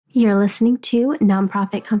You're listening to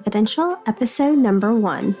Nonprofit Confidential, episode number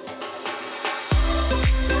 1.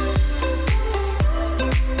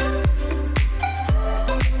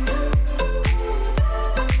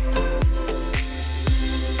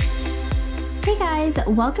 Hey guys,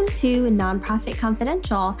 welcome to Nonprofit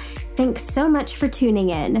Confidential. Thanks so much for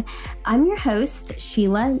tuning in. I'm your host,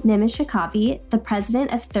 Sheila Nimishikabi, the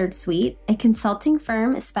president of Third Suite, a consulting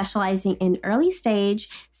firm specializing in early stage,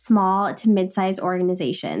 small to mid-size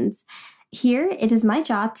organizations. Here, it is my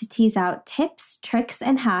job to tease out tips, tricks,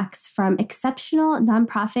 and hacks from exceptional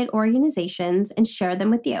nonprofit organizations and share them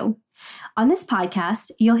with you. On this podcast,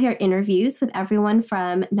 you'll hear interviews with everyone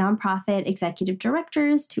from nonprofit executive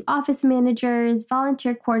directors to office managers,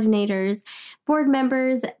 volunteer coordinators, board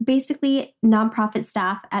members, basically nonprofit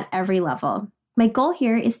staff at every level. My goal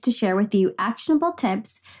here is to share with you actionable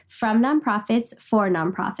tips from nonprofits for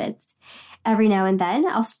nonprofits. Every now and then,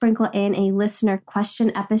 I'll sprinkle in a listener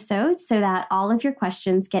question episode so that all of your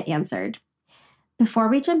questions get answered. Before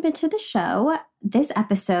we jump into the show, this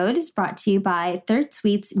episode is brought to you by Third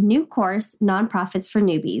Suite's new course, Nonprofits for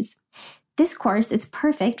Newbies. This course is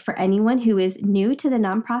perfect for anyone who is new to the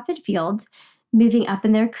nonprofit field, moving up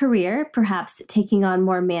in their career, perhaps taking on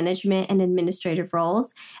more management and administrative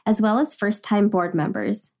roles, as well as first-time board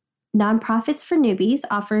members. Nonprofits for Newbies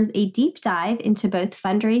offers a deep dive into both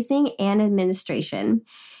fundraising and administration.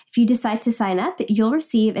 If you decide to sign up, you'll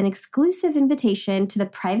receive an exclusive invitation to the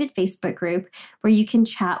private Facebook group where you can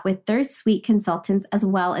chat with Third Suite consultants as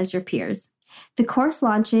well as your peers. The course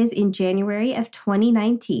launches in January of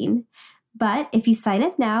 2019, but if you sign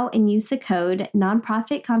up now and use the code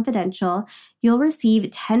Nonprofit Confidential, you'll receive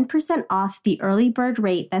 10% off the early bird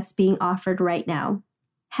rate that's being offered right now.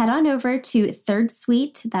 Head on over to Third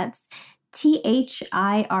Suite, that's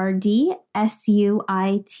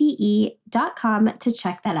ThirdSuite.com to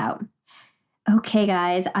check that out. Okay,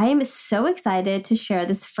 guys, I am so excited to share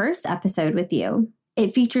this first episode with you.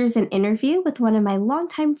 It features an interview with one of my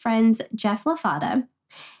longtime friends, Jeff LaFata.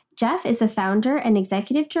 Jeff is a founder and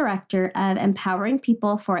executive director of Empowering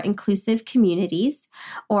People for Inclusive Communities,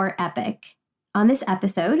 or EPIC. On this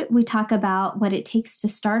episode, we talk about what it takes to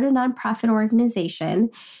start a nonprofit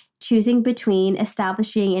organization, choosing between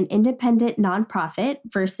establishing an independent nonprofit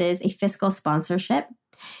versus a fiscal sponsorship,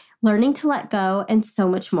 learning to let go, and so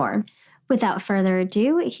much more. Without further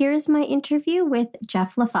ado, here's my interview with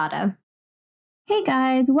Jeff LaFata. Hey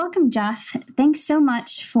guys, welcome Jeff. Thanks so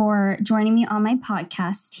much for joining me on my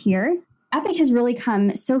podcast here. EPIC has really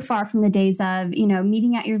come so far from the days of,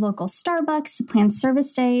 meeting at your local Starbucks to plan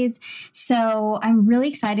service days. So I'm really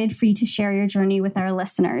excited for you to share your journey with our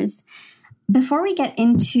listeners. Before we get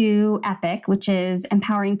into EPIC, which is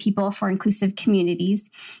Empowering People for Inclusive Communities,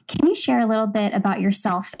 can you share a little bit about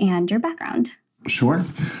yourself and your background? Sure.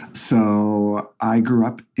 So I grew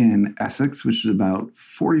up in Essex, which is about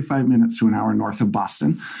 45 minutes to an hour north of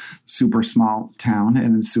Boston, super small town.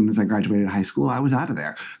 And as soon as I graduated high school, I was out of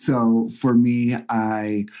there. So for me,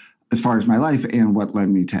 as far as my life and what led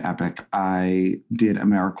me to EPIC, I did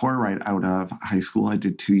AmeriCorps right out of high school. I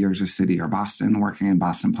did 2 years of City or Boston, working in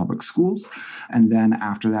Boston Public Schools. And then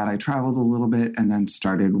after that, I traveled a little bit and then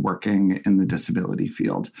started working in the disability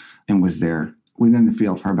field and was there within the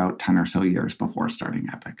field for about 10 or so years before starting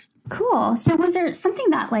EPIC. Cool. So was there something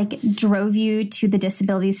that drove you to the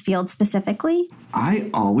disabilities field specifically? I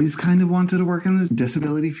always kind of wanted to work in the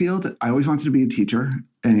disability field. I always wanted to be a teacher.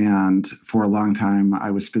 And for a long time, I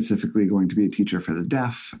was specifically going to be a teacher for the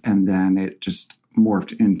deaf. And then it just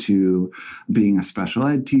morphed into being a special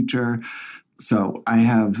ed teacher. So I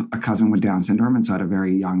have a cousin with Down syndrome. And so at a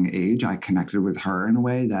very young age, I connected with her in a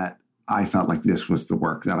way that I felt like this was the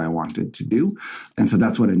work that I wanted to do. And so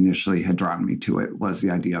that's what initially had drawn me to it, was the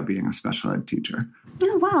idea of being a special ed teacher.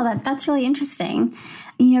 Oh, wow. That's really interesting.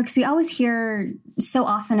 Because we always hear so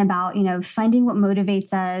often about, finding what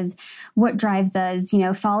motivates us, what drives us,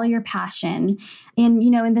 follow your passion. And,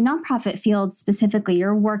 in the nonprofit field specifically,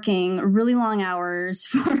 you're working really long hours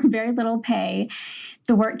for very little pay.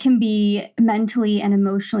 The work can be mentally and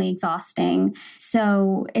emotionally exhausting.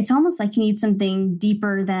 So it's almost like you need something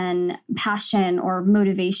deeper than passion or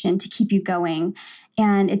motivation to keep you going.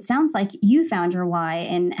 And it sounds like you found your why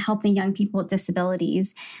in helping young people with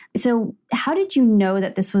disabilities. So how did you know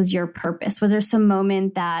that this was your purpose? Was there some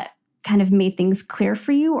moment that kind of made things clear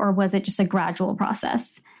for you, or was it just a gradual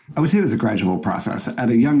process? I would say it was a gradual process. At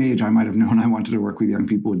a young age, I might have known I wanted to work with young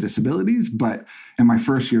people with disabilities, but in my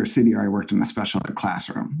first year of City Year, I worked in a special ed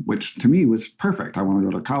classroom, which to me was perfect. I wanted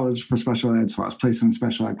to go to college for special ed, so I was placed in a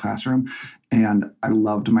special ed classroom, and I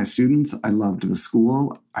loved my students. I loved the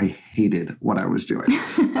school. I hated what I was doing.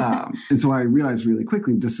 And so I realized really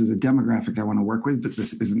quickly, this is a demographic I want to work with, but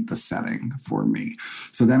this isn't the setting for me.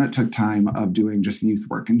 So then it took time of doing just youth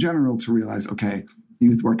work in general to realize, okay,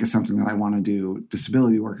 youth work is something that I want to do.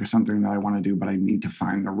 Disability work is something that I want to do, but I need to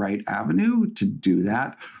find the right avenue to do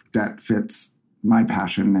that fits my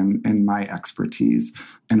passion and my expertise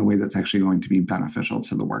in a way that's actually going to be beneficial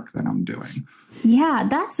to the work that I'm doing. Yeah,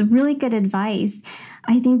 that's really good advice.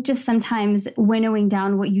 I think just sometimes winnowing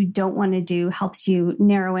down what you don't want to do helps you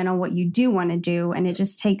narrow in on what you do want to do, and it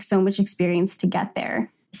just takes so much experience to get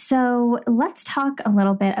there. So let's talk a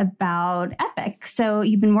little bit about EPIC. So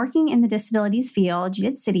you've been working in the disabilities field, you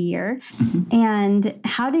did City Year, and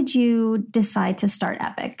how did you decide to start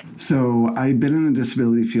EPIC? So I'd been in the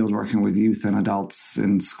disability field working with youth and adults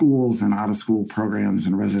in schools and out-of-school programs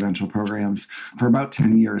and residential programs for about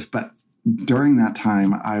 10 years, but during that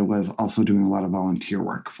time, I was also doing a lot of volunteer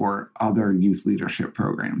work for other youth leadership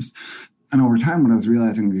programs. And over time, what I was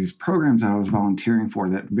realizing, these programs that I was volunteering for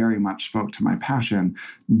that very much spoke to my passion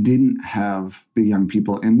didn't have the young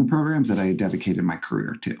people in the programs that I had dedicated my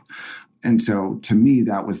career to. And so to me,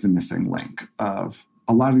 that was the missing link of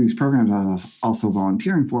a lot of these programs I was also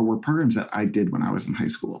volunteering for were programs that I did when I was in high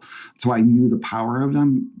school. So I knew the power of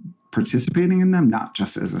them, participating in them, not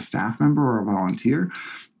just as a staff member or a volunteer.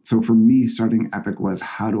 So for me, starting EPIC was,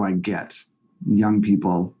 how do I get young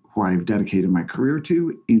people who I've dedicated my career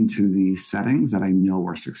to into the settings that I know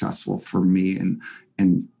were successful for me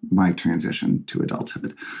in my transition to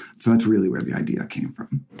adulthood. So that's really where the idea came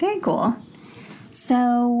from. Very cool.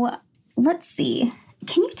 So let's see.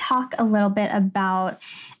 Can you talk a little bit about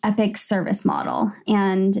EPIC's service model?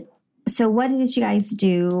 And so what did you guys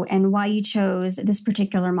do and why you chose this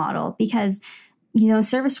particular model? Because,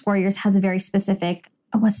 Service Warriors has a very specific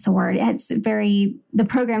the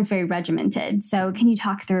program's very regimented. So can you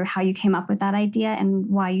talk through how you came up with that idea and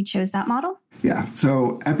why you chose that model? Yeah.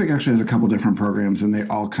 So EPIC actually has a couple different programs, and they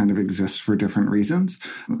all kind of exist for different reasons.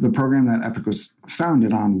 The program that EPIC was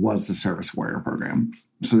founded on was the Service Warrior program.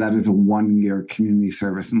 So that is a 1-year community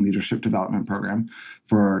service and leadership development program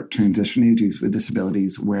for transition age youth with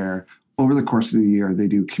disabilities, where over the course of the year, they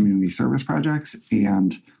do community service projects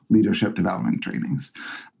and leadership development trainings.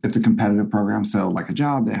 It's a competitive program, so like a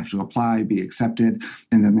job, they have to apply, be accepted,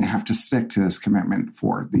 and then they have to stick to this commitment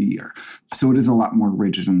for the year. So it is a lot more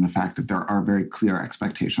rigid in the fact that there are very clear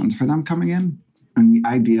expectations for them coming in. And the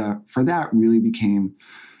idea for that really came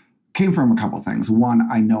from a couple things. One,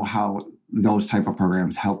 I know how those type of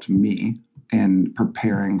programs helped me in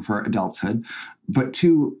preparing for adulthood. But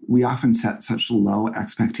two, we often set such low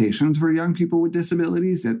expectations for young people with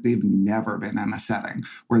disabilities that they've never been in a setting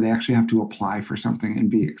where they actually have to apply for something and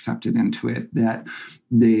be accepted into it, that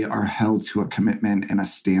they are held to a commitment and a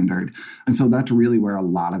standard. And so that's really where a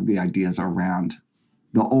lot of the ideas around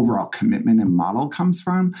the overall commitment and model comes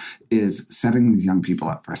from, is setting these young people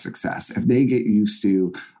up for success. If they get used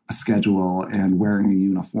to a schedule and wearing a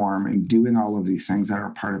uniform and doing all of these things that are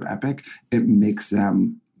part of EPIC, it makes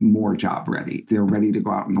them more job ready. They're ready to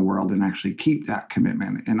go out in the world and actually keep that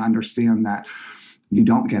commitment and understand that you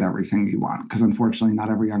don't get everything you want. Because unfortunately, not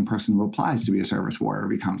every young person who applies to be a service warrior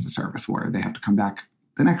becomes a service warrior. They have to come back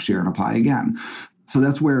the next year and apply again. So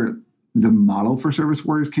that's where the model for service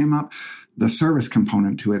warriors came up. The service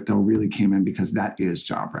component to it, though, really came in because that is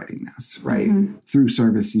job readiness, right? Mm-hmm. Through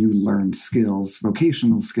service, you learn skills,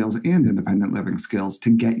 vocational skills, and independent living skills to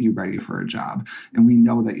get you ready for a job. And we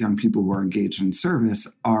know that young people who are engaged in service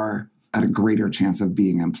are at a greater chance of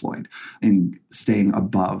being employed and staying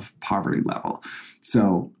above poverty level.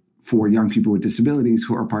 So for young people with disabilities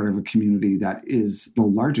who are part of a community that is the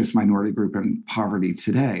largest minority group in poverty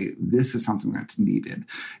today, this is something that's needed.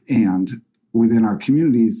 And within our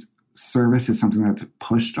communities, service is something that's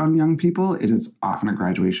pushed on young people. It is often a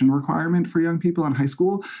graduation requirement for young people in high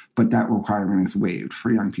school, but that requirement is waived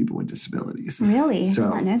for young people with disabilities. Really? I did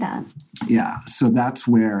not know that. Yeah. So that's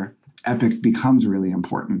where EPIC becomes really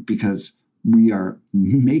important, because we are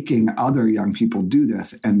making other young people do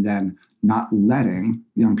this and then not letting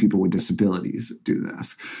young people with disabilities do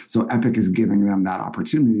this. So EPIC is giving them that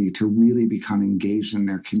opportunity to really become engaged in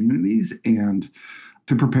their communities and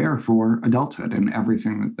to prepare for adulthood and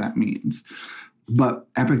everything that that means. But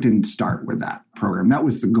EPIC didn't start with that program. That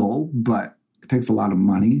was the goal, but It takes a lot of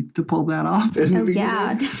money to pull that off. Oh,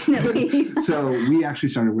 yeah, definitely. So we actually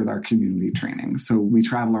started with our community training. So we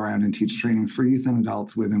travel around and teach trainings for youth and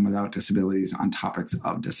adults with and without disabilities on topics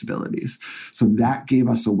of disabilities. So that gave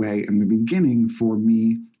us a way in the beginning for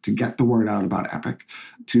me to get the word out about Epic,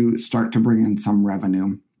 to start to bring in some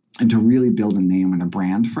revenue, and to really build a name and a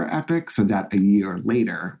brand for Epic so that a year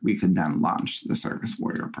later we could then launch the Service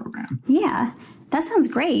Warrior program. Yeah, that sounds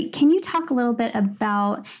great. Can you talk a little bit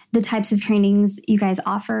about the types of trainings you guys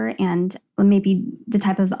offer and maybe the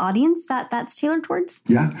type of audience that's tailored towards?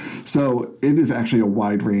 Yeah, so it is actually a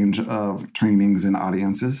wide range of trainings and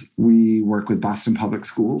audiences. We work with Boston Public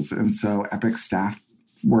Schools, and so Epic staff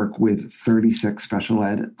work with 36 special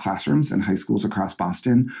ed classrooms in high schools across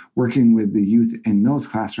Boston, working with the youth in those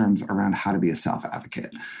classrooms around how to be a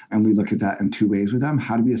self-advocate. And we look at that in two ways with them: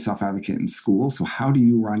 how to be a self-advocate in school. So how do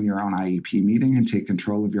you run your own IEP meeting and take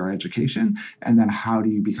control of your education? And then how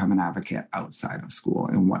do you become an advocate outside of school?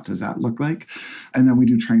 And what does that look like? And then we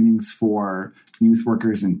do trainings for youth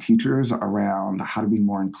workers and teachers around how to be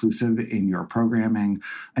more inclusive in your programming.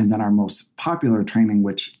 And then our most popular training,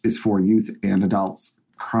 which is for youth and adults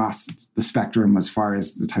across the spectrum as far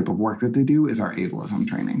as the type of work that they do, is our ableism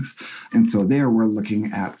trainings. And so there we're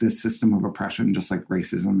looking at this system of oppression, just like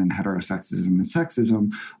racism and heterosexism and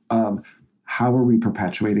sexism, of how are we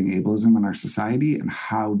perpetuating ableism in our society, and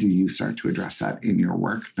how do you start to address that in your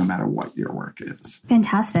work, no matter what your work is?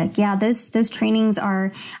 Fantastic. Yeah, those trainings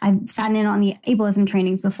I've sat in on the ableism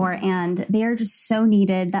trainings before, and they are just so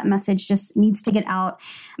needed. That message just needs to get out,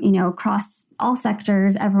 across all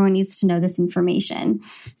sectors. Everyone needs to know this information.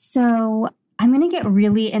 So I'm going to get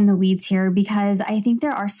really in the weeds here because I think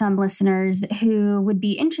there are some listeners who would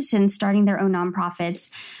be interested in starting their own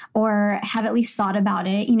nonprofits or have at least thought about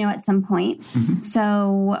it, at some point. Mm-hmm.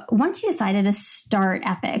 So once you decided to start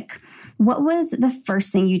Epic, what was the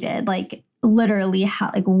first thing you did? Like literally,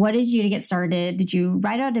 what did you do to get started? Did you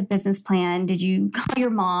write out a business plan? Did you call your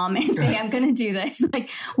mom and say, I'm going to do this?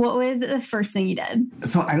 What was the first thing you did?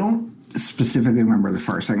 So I don't specifically remember the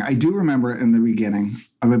first thing. I do remember in the beginning,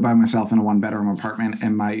 I lived by myself in a 1-bedroom apartment,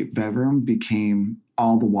 and my bedroom became,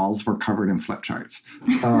 all the walls were covered in flip charts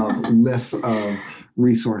of lists of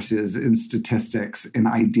resources and statistics and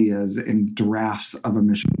ideas and drafts of a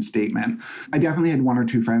mission statement. I definitely had one or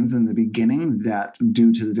two friends in the beginning that,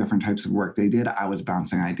 due to the different types of work they did, I was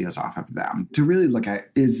bouncing ideas off of them to really look at,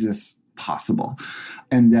 is this possible?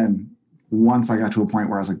 And then once I got to a point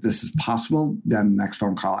where I was like, this is possible, then the next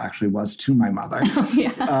phone call actually was to my mother. Oh,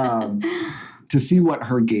 yeah. To see what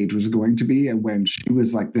her gauge was going to be. And when she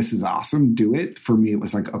was like, this is awesome, do it. For me, it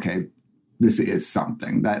was like, okay, this is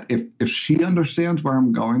something that if she understands where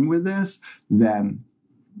I'm going with this, then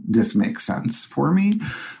this makes sense for me.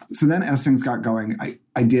 So then as things got going,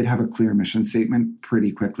 I did have a clear mission statement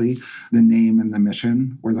pretty quickly. The name and the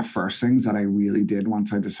mission were the first things that I really did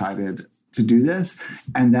once I decided to do this.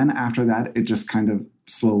 And then after that, it just kind of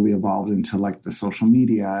slowly evolved into like the social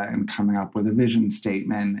media and coming up with a vision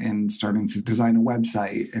statement and starting to design a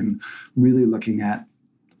website and really looking at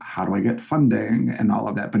how do I get funding and all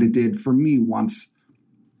of that. But it did, for me, once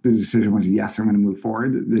the decision was, yes, I'm going to move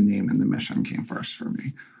forward, the name and the mission came first for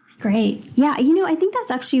me. Great. Yeah. I think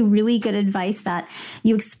that's actually really good advice that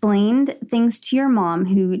you explained things to your mom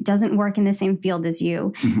who doesn't work in the same field as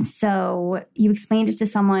you. Mm-hmm. So you explained it to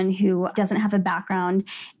someone who doesn't have a background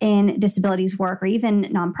in disabilities work or even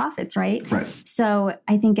nonprofits, right? Right. So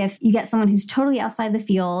I think if you get someone who's totally outside the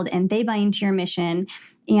field and they buy into your mission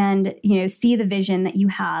and, see the vision that you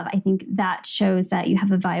have, I think that shows that you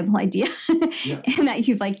have a viable idea yeah. and that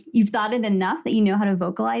you've thought it enough that you know how to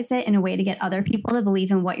vocalize it in a way to get other people to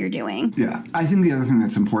believe in what you're doing. Yeah. I think the other thing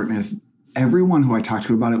that's important is everyone who I talked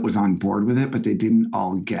to about it was on board with it, but they didn't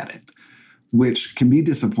all get it, which can be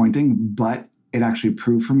disappointing, but it actually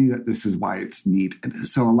proved for me that this is why it's needed.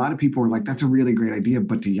 So a lot of people were like, that's a really great idea,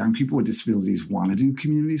 but do young people with disabilities want to do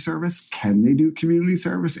community service? Can they do community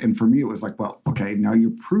service? And for me, it was like, well, okay, now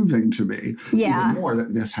you're proving to me even more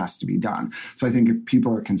that this has to be done. So I think if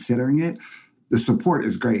people are considering it, the support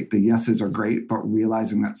is great. The yeses are great, but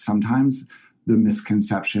realizing that sometimes the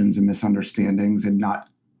misconceptions and misunderstandings and not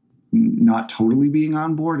totally being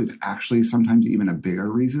on board is actually sometimes even a bigger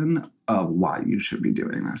reason of why you should be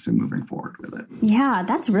doing this and moving forward with it. Yeah,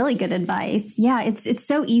 that's really good advice. Yeah, it's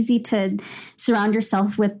so easy to surround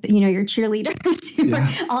yourself with, your cheerleaders who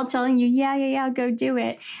are all telling you, yeah, go do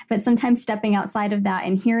it. But sometimes stepping outside of that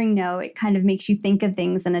and hearing no, it kind of makes you think of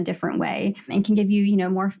things in a different way and can give you,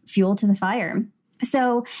 more fuel to the fire.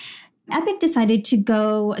 So Epic decided to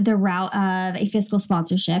go the route of a fiscal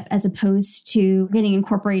sponsorship as opposed to getting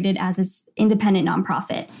incorporated as an independent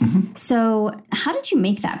nonprofit. Mm-hmm. So how did you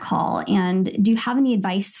make that call? And do you have any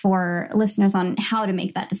advice for listeners on how to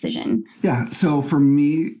make that decision? Yeah. So for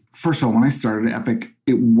me, first of all, when I started Epic,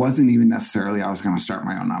 it wasn't even necessarily I was going to start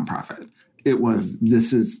my own nonprofit. It was,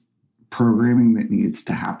 this is programming that needs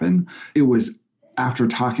to happen. It was after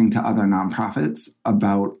talking to other nonprofits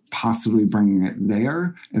about possibly bringing it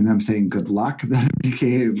there and them saying good luck, that it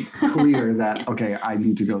became clear that, okay, I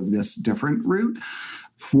need to go this different route.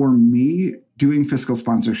 For me, doing fiscal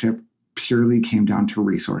sponsorship purely came down to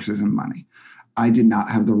resources and money. I did not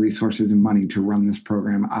have the resources and money to run this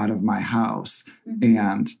program out of my house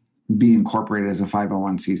and be incorporated as a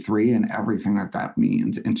 501c3 and everything that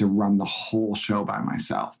means, and to run the whole show by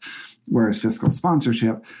myself. Whereas fiscal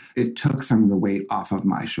sponsorship, it took some of the weight off of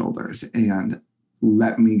my shoulders and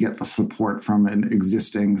let me get the support from an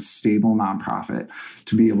existing stable nonprofit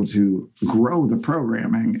to be able to grow the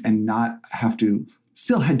programming and not have to,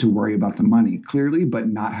 still had to worry about the money clearly, but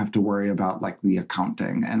not have to worry about like the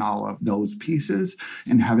accounting and all of those pieces.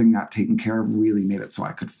 And having that taken care of really made it so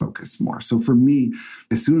I could focus more. So for me,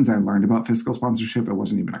 as soon as I learned about fiscal sponsorship, it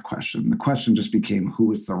wasn't even a question. The question just became,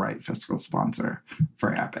 who is the right fiscal sponsor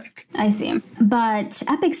for Epic? I see. But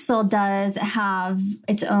Epic still does have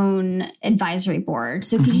its own advisory board.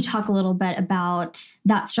 So could you talk a little bit about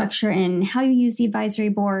that structure and how you use the advisory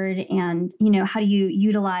board, and, you know, how do you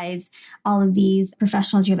utilize all of these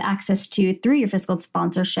professionals you have access to through your fiscal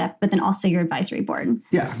sponsorship, but then also your advisory board?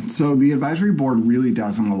 Yeah. So the advisory board really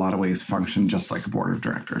does in a lot of ways function just like a board of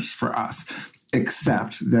directors for us,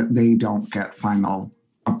 except that they don't get final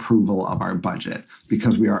approval of our budget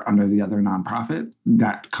because we are under the other nonprofit.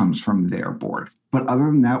 That comes from their board. But other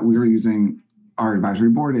than that, we're using our advisory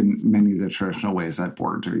board in many of the traditional ways that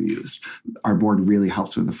boards are used. Our board really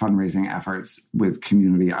helps with the fundraising efforts, with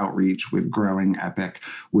community outreach, with growing Epic,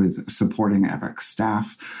 with supporting Epic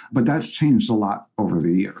staff. But that's changed a lot over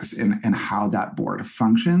the years in how that board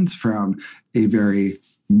functions, from a very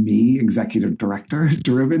executive director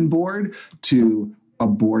driven board to a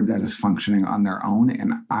board that is functioning on their own.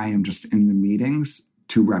 And I am just in the meetings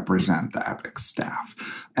to represent the Epic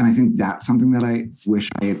staff. And I think that's something that I wish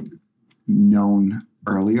I had known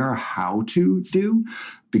earlier how to do,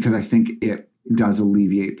 because I think it does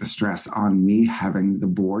alleviate the stress on me. Having the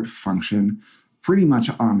board function pretty much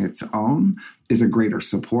on its own is a greater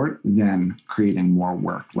support than creating more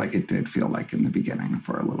work like it did feel like in the beginning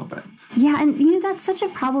for a little bit. Yeah. And, you know, that's such a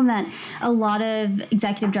problem that a lot of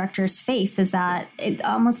executive directors face, is that it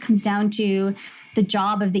almost comes down to the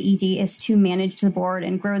job of the ED is to manage the board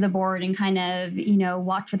and grow the board and kind of, you know,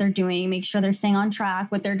 watch what they're doing, make sure they're staying on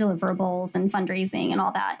track with their deliverables and fundraising and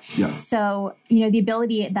all that. Yeah. So, you know, the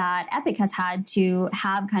ability that Epic has had to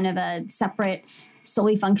have kind of a separate,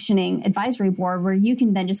 solely functioning advisory board where you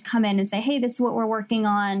can then just come in and say, hey, this is what we're working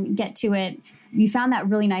on, get to it. You found that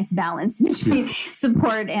really nice balance between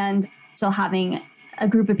support and still having a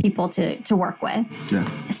group of people to work with.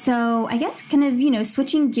 Yeah. So I guess kind of, you know,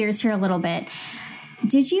 switching gears here a little bit,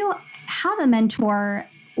 did you have a mentor,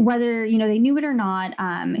 whether, you know, they knew it or not,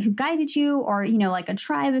 who guided you, or, you know, like a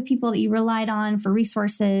tribe of people that you relied on for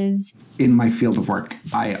resources? In my field of work,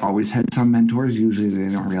 I always had some mentors. Usually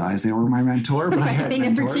they don't realize they were my mentor, but I had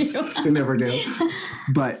mentors. They never do.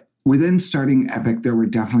 But within starting Epic, there were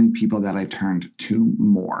definitely people that I turned to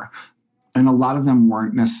more. And a lot of them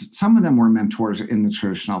weren't some of them were mentors in the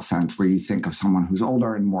traditional sense where you think of someone who's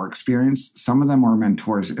older and more experienced. Some of them were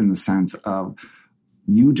mentors in the sense of,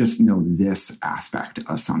 you just know this aspect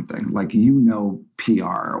of something, like, you know,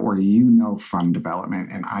 PR or, you know, fund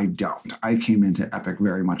development, and I don't. I came into Epic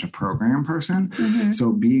very much a program person. Mm-hmm.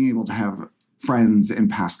 So being able to have friends and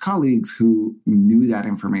past colleagues who knew that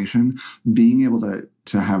information, being able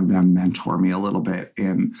to have them mentor me a little bit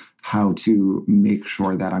in how to make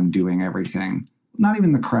sure that I'm doing everything, not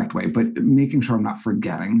even the correct way, but making sure I'm not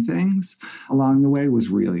forgetting things along the way, was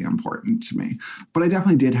really important to me. But I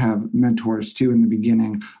definitely did have mentors too in the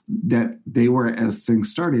beginning, that they were, as things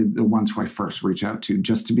started, the ones who I first reached out to,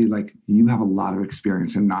 just to be like, you have a lot of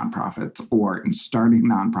experience in nonprofits or in starting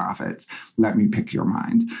nonprofits. Let me pick your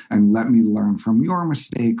mind and let me learn from your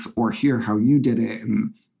mistakes or hear how you did it,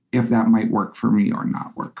 and if that might work for me or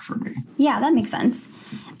not work for me. Yeah, that makes sense.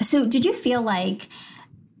 So did you feel like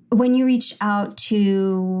when you reached out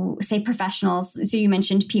to, say, professionals, so you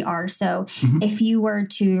mentioned PR. So if you were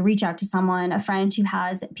to reach out to someone, a friend who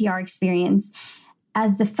has PR experience,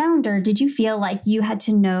 as the founder, did you feel like you had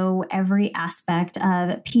to know every aspect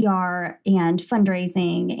of PR and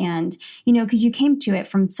fundraising and, because you came to it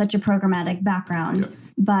from such a programmatic background? Yeah.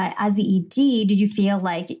 But as the ED, did you feel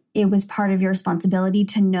like it was part of your responsibility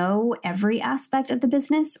to know every aspect of the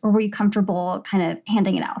business, or were you comfortable kind of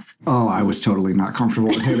handing it off? Oh, I was totally not comfortable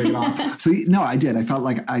with handing it off. So no, I did. I felt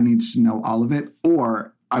like I needed to know all of it,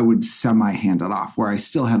 or I would semi-hand it off where I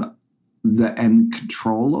still had the end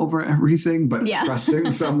control over everything, but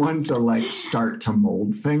trusting someone to like start to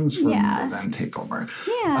mold things for me to then take over.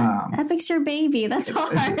 Yeah, Epic's your baby. That's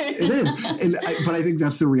hard. It is. But I think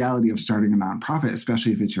that's the reality of starting a nonprofit,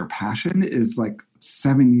 especially if it's your passion, is like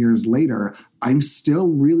 7 years later, I'm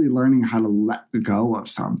still really learning how to let go of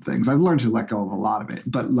some things. I've learned to let go of a lot of it,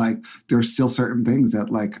 but like there's still certain things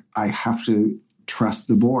that like I have to trust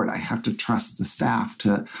the board. I have to trust the staff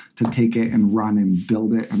to take it and run and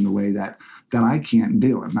build it in the way that I can't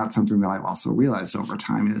do. And that's something that I've also realized over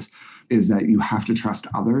time is that you have to trust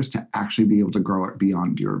others to actually be able to grow it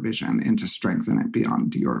beyond your vision and to strengthen it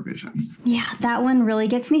beyond your vision. Yeah, that one really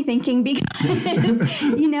gets me thinking because,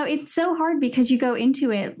 it's so hard because you go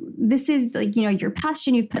into it. This is like, your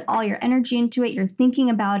passion. You've put all your energy into it. You're thinking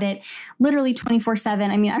about it literally 24/7.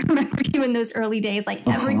 I mean, I remember you in those early days, like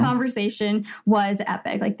every conversation was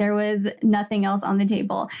Epic. Like there was nothing else on the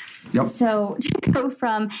table. Yep. So to go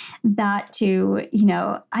from that to,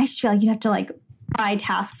 I just feel like you'd have to like pry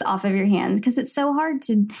tasks off of your hands because it's so hard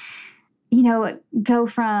to, go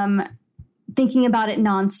from thinking about it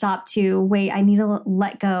nonstop to wait, I need to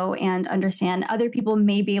let go and understand other people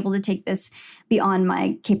may be able to take this beyond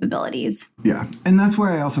my capabilities. Yeah. And that's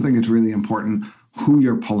where I also think it's really important who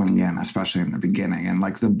you're pulling in, especially in the beginning, and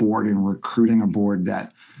like the board and recruiting a board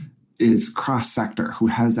that is cross-sector, who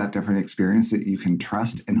has that different experience that you can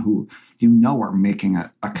trust and who are making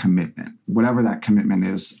a commitment, whatever that commitment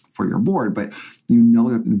is for your board, but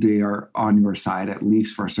that they are on your side at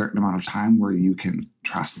least for a certain amount of time where you can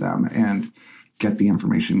trust them and get the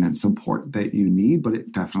information and support that you need, but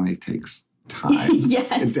it definitely takes time.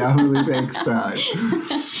 Yes. It definitely takes time.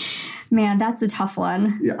 Man, that's a tough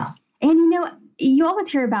one. Yeah. And you always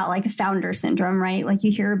hear about like a founder syndrome, right? Like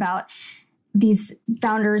you hear about these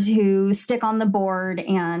founders who stick on the board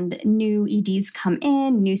and new EDs come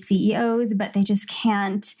in, new CEOs, but they just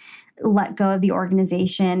can't let go of the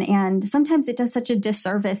organization. And sometimes it does such a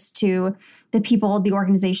disservice to the people the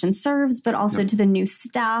organization serves, but also to the new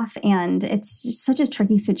staff. And it's just such a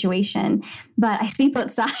tricky situation. But I see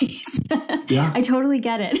both sides. Yeah. I totally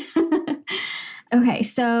get it. Okay,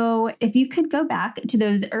 so if you could go back to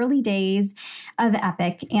those early days of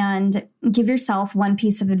Epic and give yourself one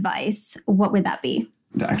piece of advice, what would that be?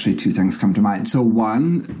 Actually, two things come to mind. So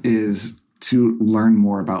one is to learn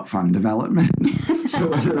more about fund development. So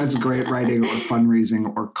whether that's grant writing or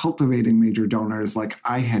fundraising or cultivating major donors, like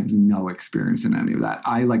I had no experience in any of that.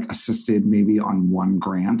 I assisted maybe on one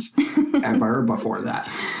grant ever before that.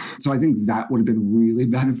 So I think that would have been really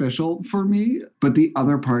beneficial for me. But the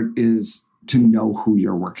other part is to know who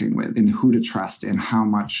you're working with and who to trust and how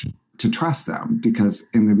much to trust them, because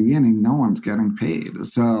in the beginning, no one's getting paid.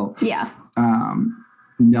 So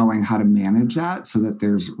knowing how to manage that so that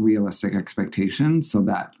there's realistic expectations so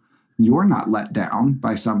that you're not let down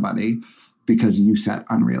by somebody because you set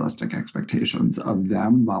unrealistic expectations of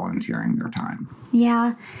them volunteering their time.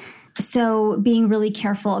 Yeah. So being really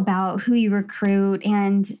careful about who you recruit.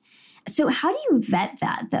 And so how do you vet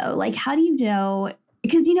that though? Like, how do you know?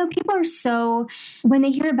 Because, people are so, when they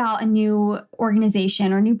hear about a new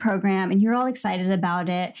organization or new program and you're all excited about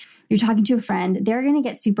it, you're talking to a friend, they're going to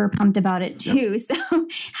get super pumped about it too. Yep. So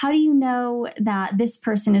how do you know that this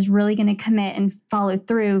person is really going to commit and follow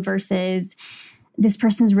through versus this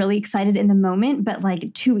person's really excited in the moment, but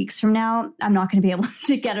 2 weeks from now, I'm not going to be able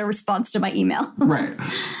to get a response to my email. Right.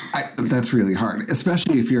 That's really hard,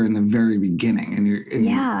 especially if you're in the very beginning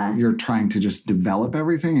and you're trying to just develop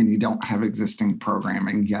everything and you don't have existing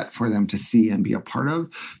programming yet for them to see and be a part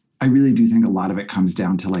of. I really do think a lot of it comes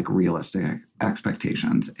down to realistic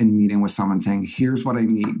expectations and meeting with someone saying, here's what I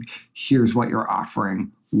need. Here's what you're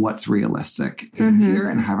offering. What's realistic in here,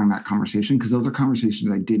 and having that conversation, because those are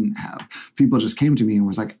conversations I didn't have. People just came to me and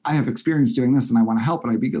was like, I have experience doing this and I want to help.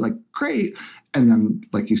 And I'd be like, great. And then,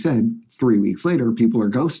 like you said, 3 weeks later, people are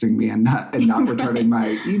ghosting me and not returning my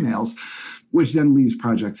emails, which then leaves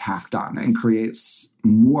projects half done and creates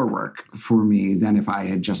more work for me than if I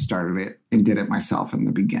had just started it and did it myself in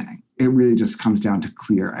the beginning. It really just comes down to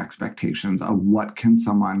clear expectations of what can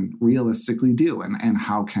someone realistically do and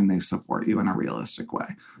how can they support you in a realistic way.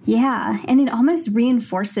 Yeah. And it almost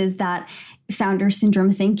reinforces that founder syndrome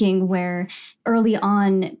thinking where early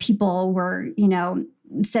on people were,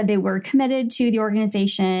 said they were committed to the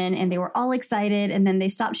organization and they were all excited, and then they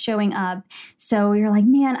stopped showing up. So you're like,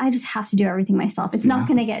 man, I just have to do everything myself. It's not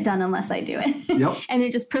going to get done unless I do it. Yep. And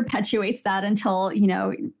it just perpetuates that until,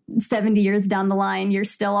 70 years down the line, you're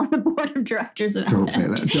still on the board of directors of Don't say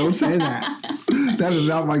that. Don't say that. That is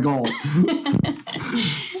not my goal.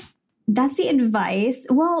 That's the advice.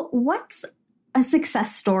 Well, what's a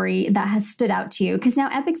success story that has stood out to you? Because now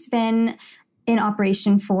Epic's been in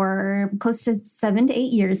operation for close to 7 to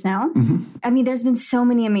 8 years now. Mm-hmm. I mean, there's been so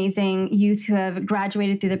many amazing youth who have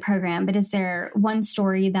graduated through the program, but is there one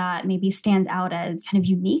story that maybe stands out as kind of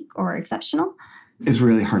unique or exceptional? It's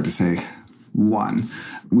really hard to say one.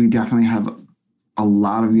 We definitely have a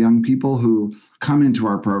lot of young people who come into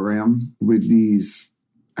our program with these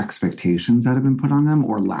expectations that have been put on them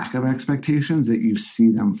or lack of expectations that you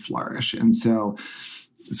see them flourish. And so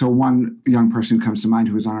one young person who comes to mind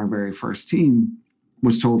who was on our very first team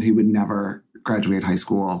was told he would never graduate high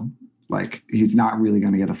school. Like, he's not really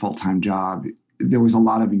going to get a full-time job. There was a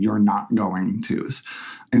lot of "you're not going to's."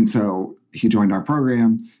 And so he joined our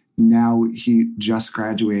program. Now he just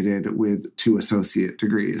graduated with 2 associate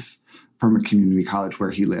degrees from a community college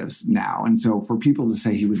where he lives now. And so for people to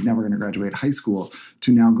say he was never going to graduate high school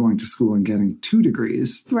to now going to school and getting 2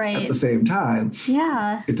 degrees at the same time,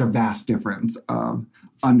 it's a vast difference of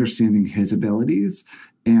understanding his abilities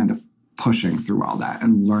and pushing through all that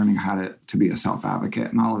and learning how to be a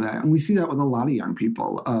self-advocate and all of that. And we see that with a lot of young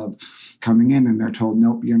people of coming in and they're told,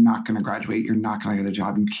 nope, you're not going to graduate. You're not going to get a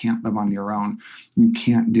job. You can't live on your own. You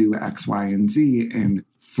can't do X, Y, and Z. And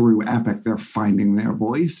through Epic, they're finding their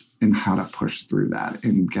voice and how to push through that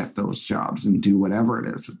and get those jobs and do whatever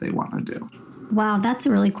it is that they want to do. Wow, that's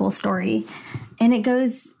a really cool story. And it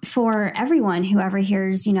goes for everyone who ever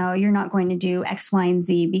hears, you're not going to do X, Y, and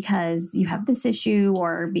Z because you have this issue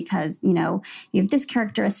or because, you have this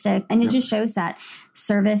characteristic. And it just shows that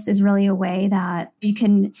service is really a way that you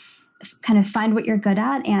can kind of find what you're good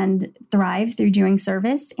at and thrive through doing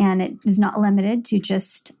service. And it is not limited to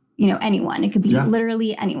just, anyone. It could be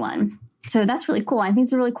literally anyone. So that's really cool. I think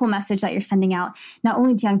it's a really cool message that you're sending out, not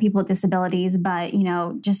only to young people with disabilities, but,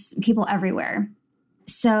 just people everywhere.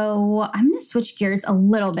 So I'm going to switch gears a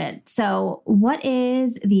little bit. So what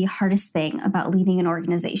is the hardest thing about leading an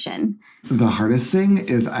organization? The hardest thing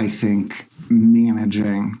is, I think,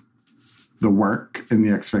 managing the work and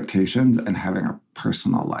the expectations and having a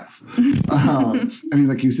personal life.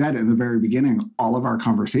 Like you said, in the very beginning, all of our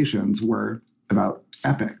conversations were about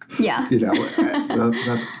Epic. Yeah.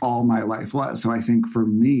 That's all my life was. So I think for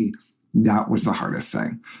me, that was the hardest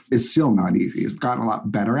thing. It's still not easy. It's gotten a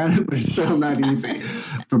lot better at it, but it's still not easy.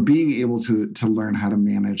 For being able to learn how to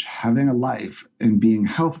manage having a life and being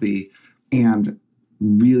healthy and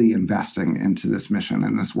really investing into this mission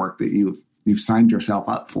and this work that you've signed yourself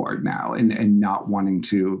up for now and not wanting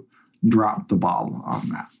to drop the ball on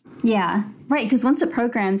that. Yeah, right. Because once a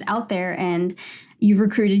program's out there and you've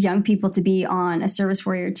recruited young people to be on a service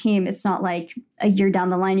warrior team, it's not like a year down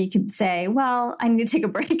the line you could say, well, I need to take a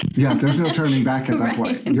break. Yeah, there's no turning back at that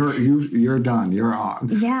point. You're done. You're on.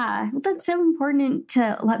 Yeah. Well, that's so important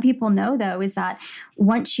to let people know, though, is that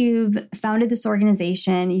once you've founded this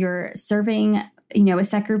organization, you're serving, a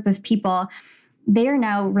set group of people, they are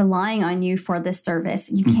now relying on you for this service.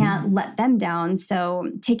 You can't let them down.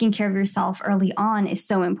 So taking care of yourself early on is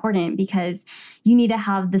so important because you need to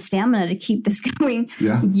have the stamina to keep this going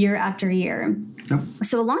year after year. Yep.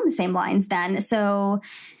 So along the same lines then, so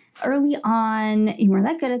early on, you weren't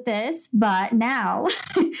that good at this, but now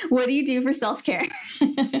what do you do for self-care?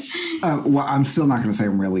 Well, I'm still not going to say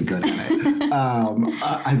I'm really good at it.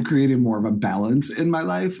 I've created more of a balance in my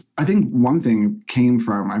life. I think one thing came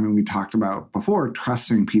from, we talked about before,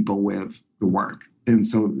 trusting people with the work. And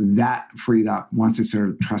so that freed up, once I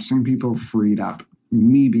started trusting people, freed up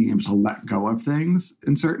me being able to let go of things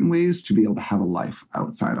in certain ways to be able to have a life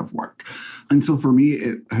outside of work. And so for me,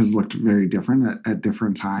 it has looked very different at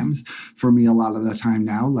different times. For me, a lot of the time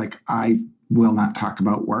now, I will not talk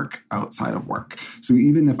about work outside of work. So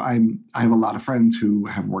even if I have a lot of friends who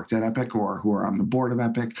have worked at Epic or who are on the board of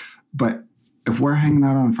Epic, but if we're hanging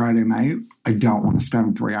out on a Friday night, I don't want to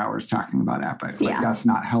spend 3 hours talking about Epic. That's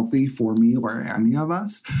not healthy for me or any of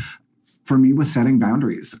us. For me, was setting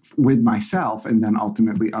boundaries with myself and then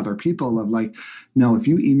ultimately other people of no, if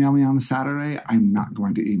you email me on a Saturday, I'm not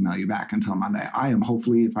going to email you back until Monday. I am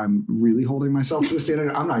hopefully, if I'm really holding myself to a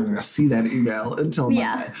standard, I'm not even going to see that email until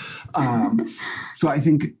Monday. So I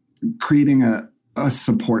think creating a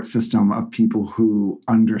support system of people who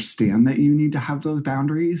understand that you need to have those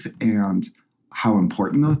boundaries and how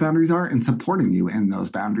important those boundaries are and supporting you in those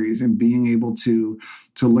boundaries and being able to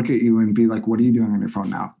look at you and be like, what are you doing on your phone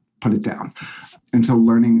now? put it down. And so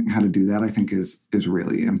learning how to do that, I think, is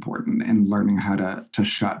really important. And learning how to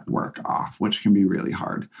shut work off, which can be really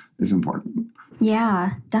hard, is important.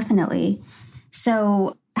 Yeah, definitely.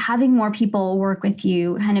 So having more people work with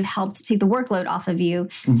you kind of helped take the workload off of you.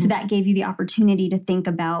 Mm-hmm. So that gave you the opportunity to think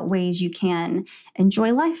about ways you can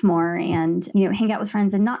enjoy life more and, hang out with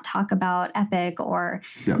friends and not talk about Epic or,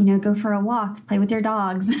 go for a walk, play with your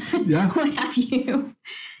dogs, what have you.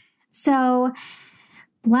 So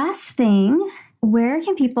last thing, where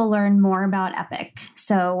can people learn more about Epic?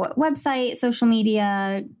 So website, social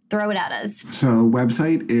media, throw it at us. So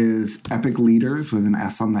website is epicleaders with an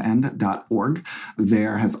S on the end.org.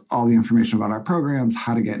 There has all the information about our programs,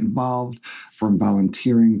 how to get involved, from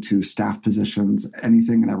volunteering to staff positions.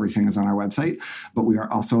 Anything and everything is on our website. But we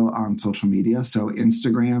are also on social media. So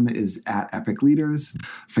Instagram is @epicleaders.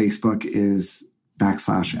 Facebook is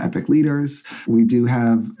 /Epic Leaders. We do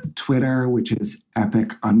have Twitter, which is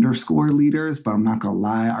 @Epic_leaders, but I'm not going to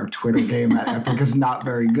lie, our Twitter game at Epic is not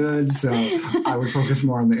very good. So I would focus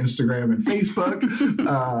more on the Instagram and Facebook.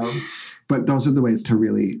 But those are the ways to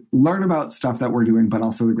really learn about stuff that we're doing. But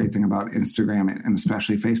also the great thing about Instagram and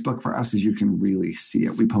especially Facebook for us is you can really see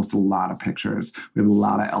it. We post a lot of pictures. We have a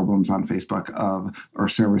lot of albums on Facebook of our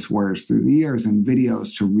service warriors through the years and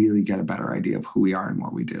videos to really get a better idea of who we are and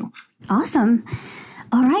what we do. Awesome.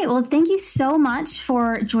 All right. Well, thank you so much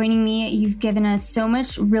for joining me. You've given us so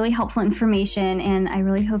much really helpful information, and I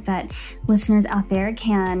really hope that listeners out there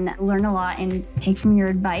can learn a lot and take from your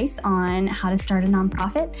advice on how to start a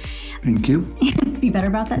nonprofit. Thank you. Be better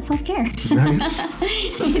about that self-care. Right.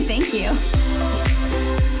 Thank you.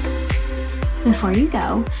 Before you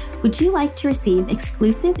go, would you like to receive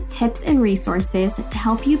exclusive tips and resources to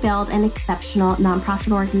help you build an exceptional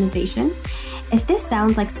nonprofit organization? If this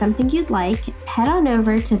sounds like something you'd like, head on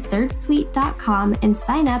over to thirdsuite.com and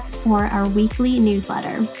sign up for our weekly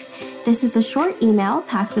newsletter. This is a short email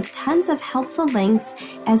packed with tons of helpful links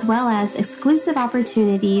as well as exclusive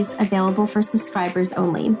opportunities available for subscribers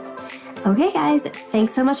only. Okay, guys,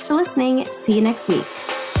 thanks so much for listening. See you next week.